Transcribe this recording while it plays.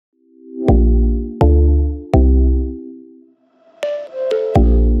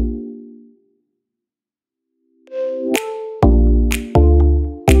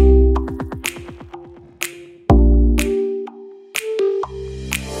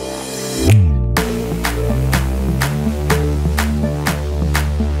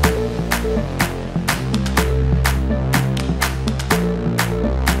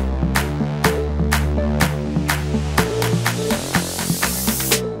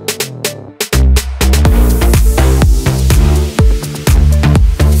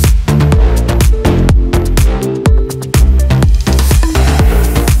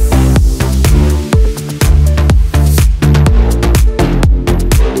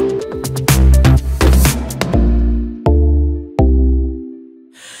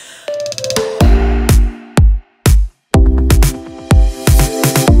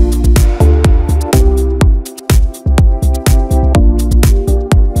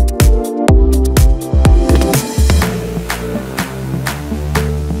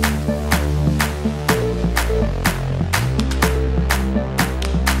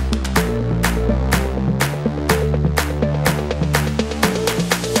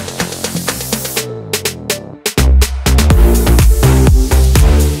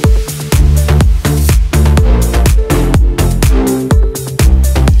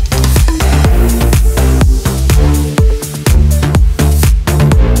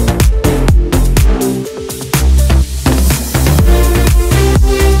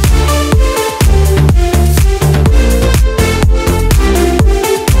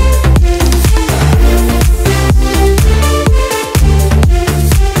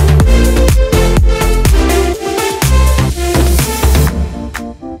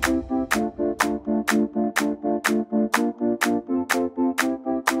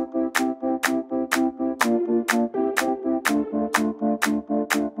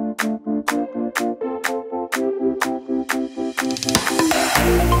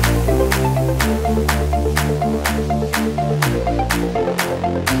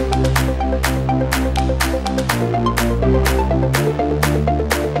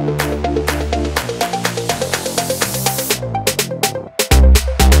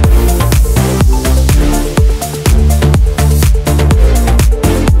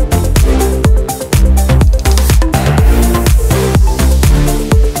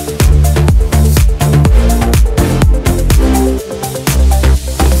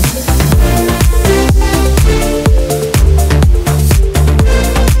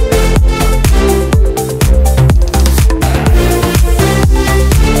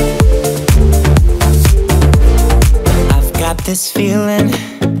this feeling.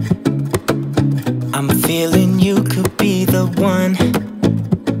 I'm feeling you could be the one.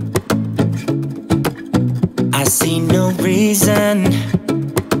 I see no reason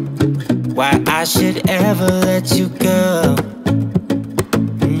why I should ever let you go.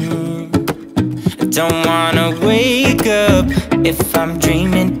 I don't wanna wake up if I'm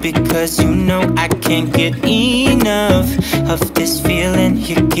dreaming, because you know I can't get enough of this feeling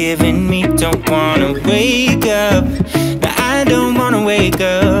you're giving me. Don't wanna wake up, no, I don't wanna wake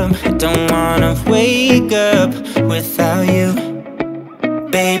up. I don't wanna wake up without you,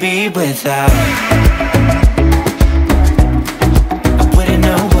 baby, without. I wouldn't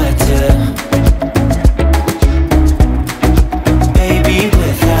know what to, baby,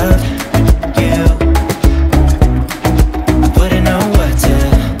 without you. I wouldn't know what to,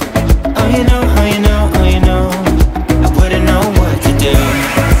 oh you know, oh you know, oh you know. I wouldn't know what to do.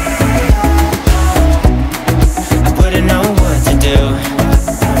 I wouldn't know what to do,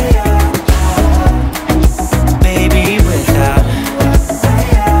 baby, without.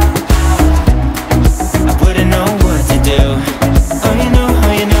 I wouldn't know what to do. Oh you know,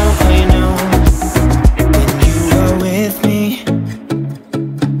 oh you know, oh you know. When you are with me,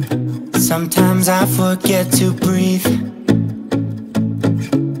 sometimes I forget to breathe.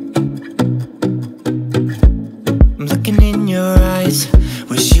 I'm looking in your eyes,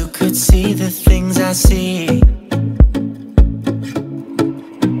 wish you could see the things I see.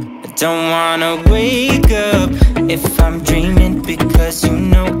 I don't wanna wake up if I'm dreaming, because you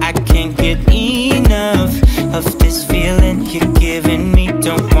know I can't get enough of this feeling you're giving me.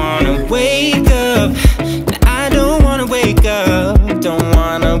 Don't wanna wake up, no, I don't wanna wake up. Don't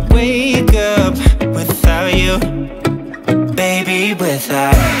wanna wake up without you, baby,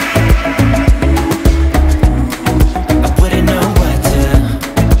 without. I wouldn't know what to,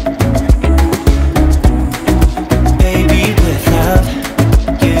 baby, without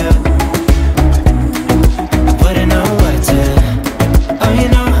you. I wouldn't know what to, oh you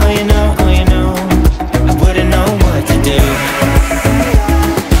know, oh you know, oh you know. I wouldn't know what to do.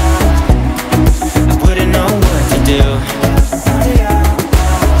 I wouldn't know what to do,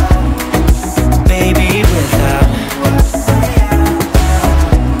 baby, without.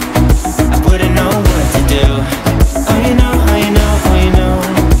 I wouldn't know what to do. Oh you know, oh you know, oh you know.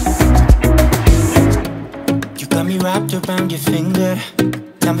 You got me wrapped around your finger.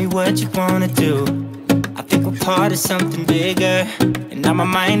 Tell me what you wanna do. I think we're part of something bigger, and now my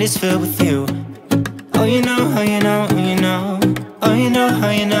mind is filled with you. Oh you know, oh you know, oh you know. Oh you know, oh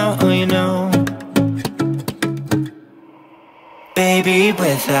you know, oh you know. Baby,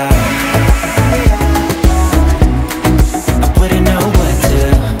 without. I wouldn't know what to,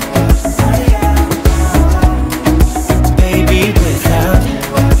 baby, without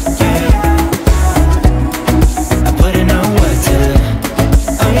you. I wouldn't know what to,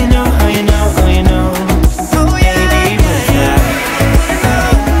 oh you know, oh you know, oh you know. Baby, without.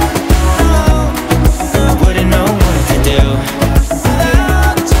 I wouldn't know what to do,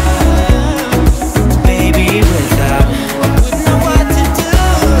 baby, without. I wouldn't know what to do.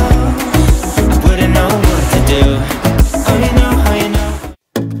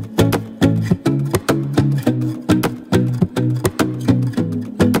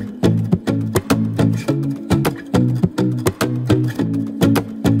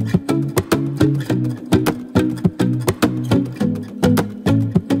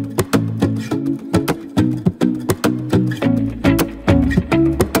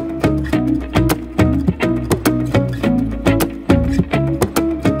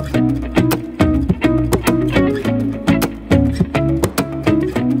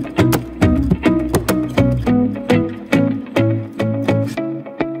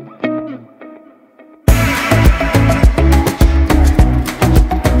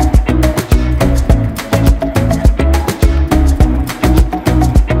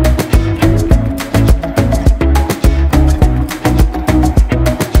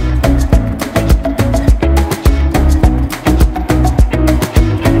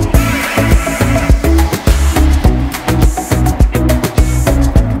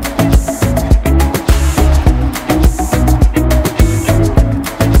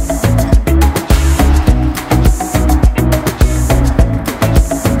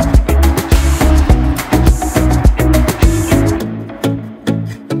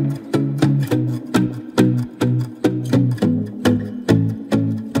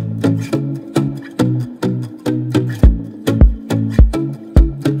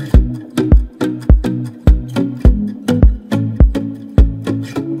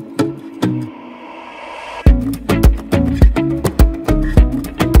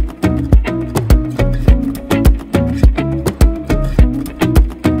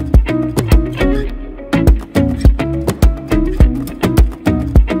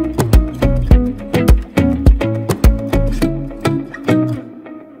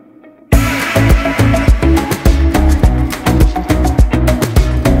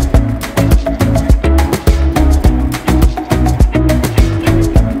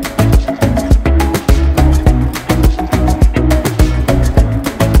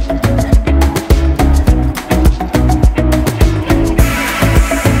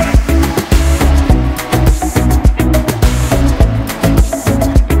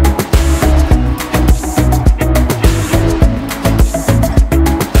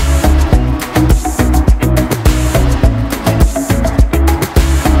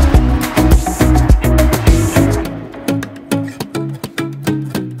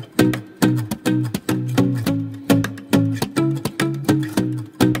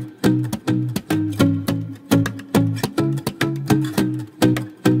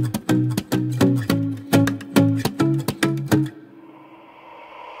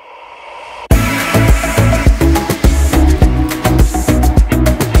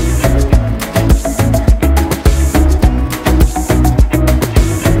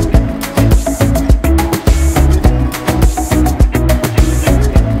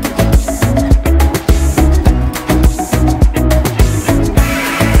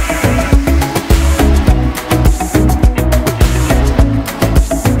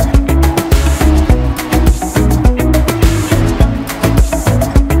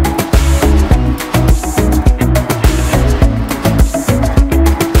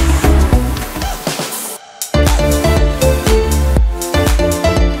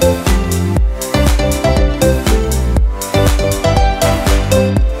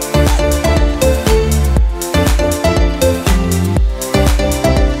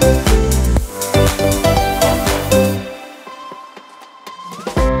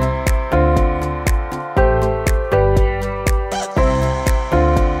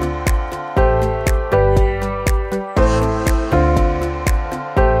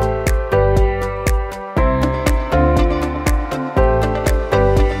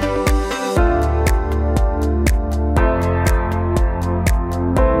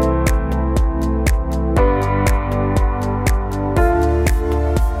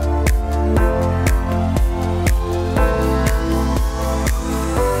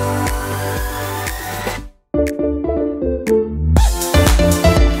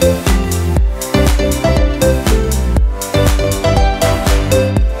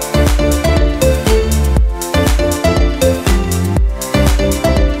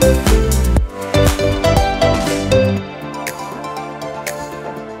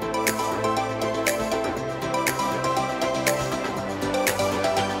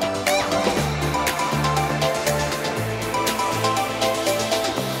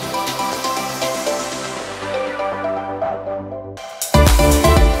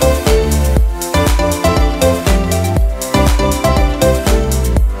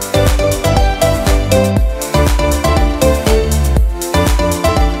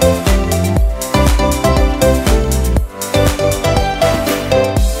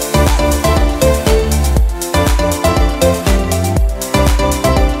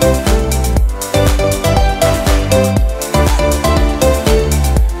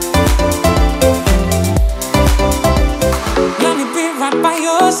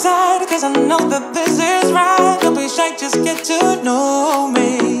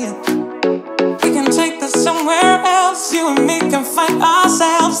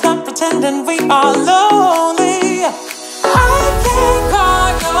 abandoned, we all alone.